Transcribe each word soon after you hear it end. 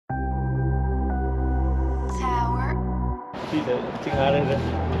Hey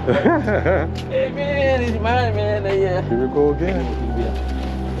man, it's mine, man. Yeah. Here we go again.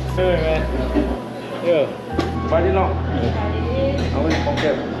 Hey man. Yeah. Body long.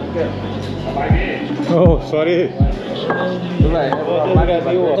 Oh, sorry. I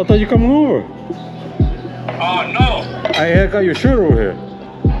thought you coming over. Oh no! I got your shirt over here.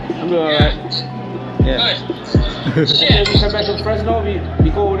 I'm doing alright. Yeah. Shit! We come back to Fresno, we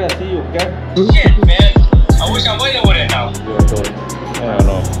go over there, see you, okay? Shit, man! I wish I went over there now. I don't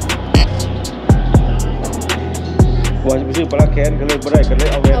know. ว่าจะไปซื้อปลาแคนก็เลยไม่ได้ก็เลย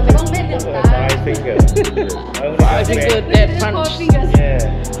เอาเวท five finger five finger dead punch yeah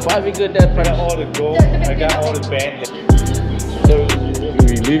five finger dead punch I got all the gold I got all the band so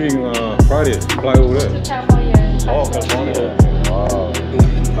we leaving Friday. Fly over there. oh California wow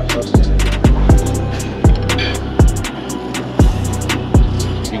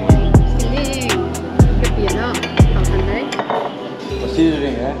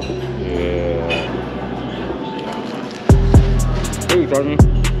seasoning eh Yeah. Hey Johnny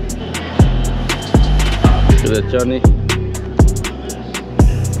Good Johnny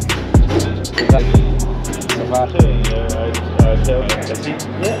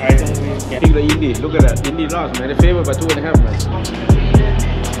Think the indie, look at that, indie lost man, they favored by 2.5 man.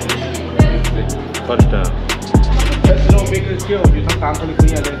 Touchdown. That's no bigger skill, you ทำตามคนนี้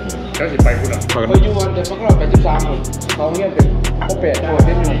เลยเขาอยู่วันแต่พวกเราไป13คนเขาเงี้ยเป็นเขา8ตัวเ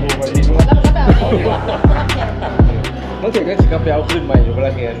ต้นอยู่ไปดิ้นมันถึงก็กระเป๋าขึ้นใหม่อยู่เวล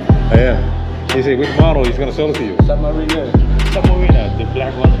าเห็น Yeah. He said which model he's gonna sell it to you. Submariner, the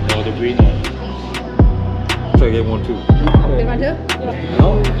black one or the green one. So I get one too. Big one too? No,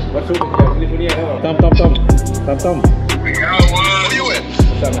 what's up in California? Thumb. Yo, where you at?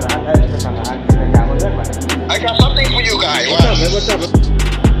 I got something for you guys. What's up?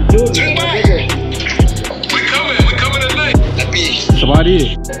 Dude, We're coming tonight. That be Somebody.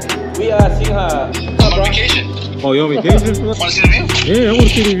 we are SINGHA. I'm on vacation. Oh, you on vacation? Want to see the view? Yeah, I want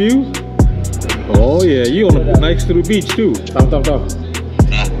to see the view. Oh yeah, you on the next to the beach too. Thumb.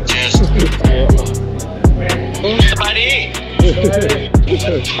 Cheers.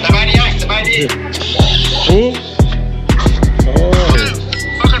 Somebody. Who? Oh.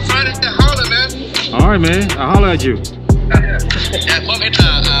 Fucking Friday at Harlem, man. All right, man. I'll holler at you. Yeah, fuck it.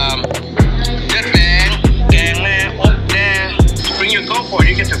 Good man. Gang man. Up there. Bring your GoPro.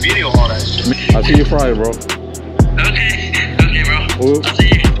 You get the video all that. I'll see you Friday, bro. Okay, bro. Who? I'll see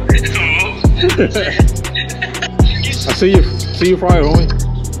you. I'll see you Friday, homie.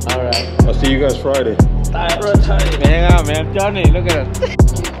 Alright. I'll see you guys Friday. Man, hang out, man. Johnny, look at it.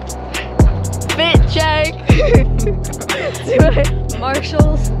 Fit check. Do it.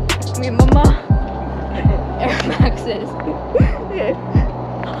 Marshalls. Me mama. Air Maxes.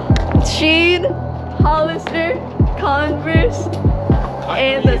 Sheen. Hollister. Converse.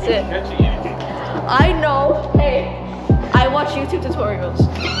 And that's it. I know. Hey, I watch YouTube tutorials.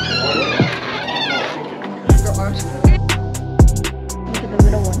 Your arms. Look at the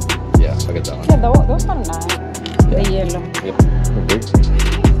middle one. Yeah, look at that one. Yeah, those are nice. The yellow. Yep.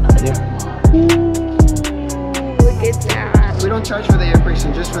 Ooh, look at that. We don't charge for the air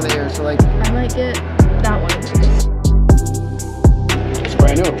freshener, just for the air. So like, I might get that one. it's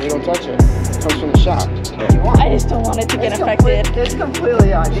brand new. We don't touch it. It comes from the shop. I just don't want it to get affected. It's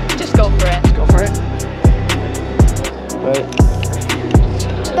completely on. Just go for it. Go for it. Right.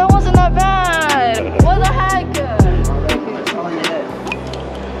 That wasn't that bad. What the heck?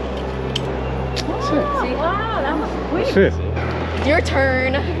 Wow, that was quick. Shit. Your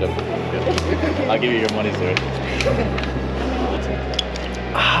turn. I'll give you your money, sir.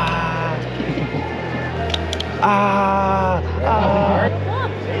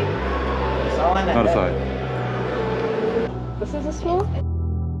 Other side. This is a small?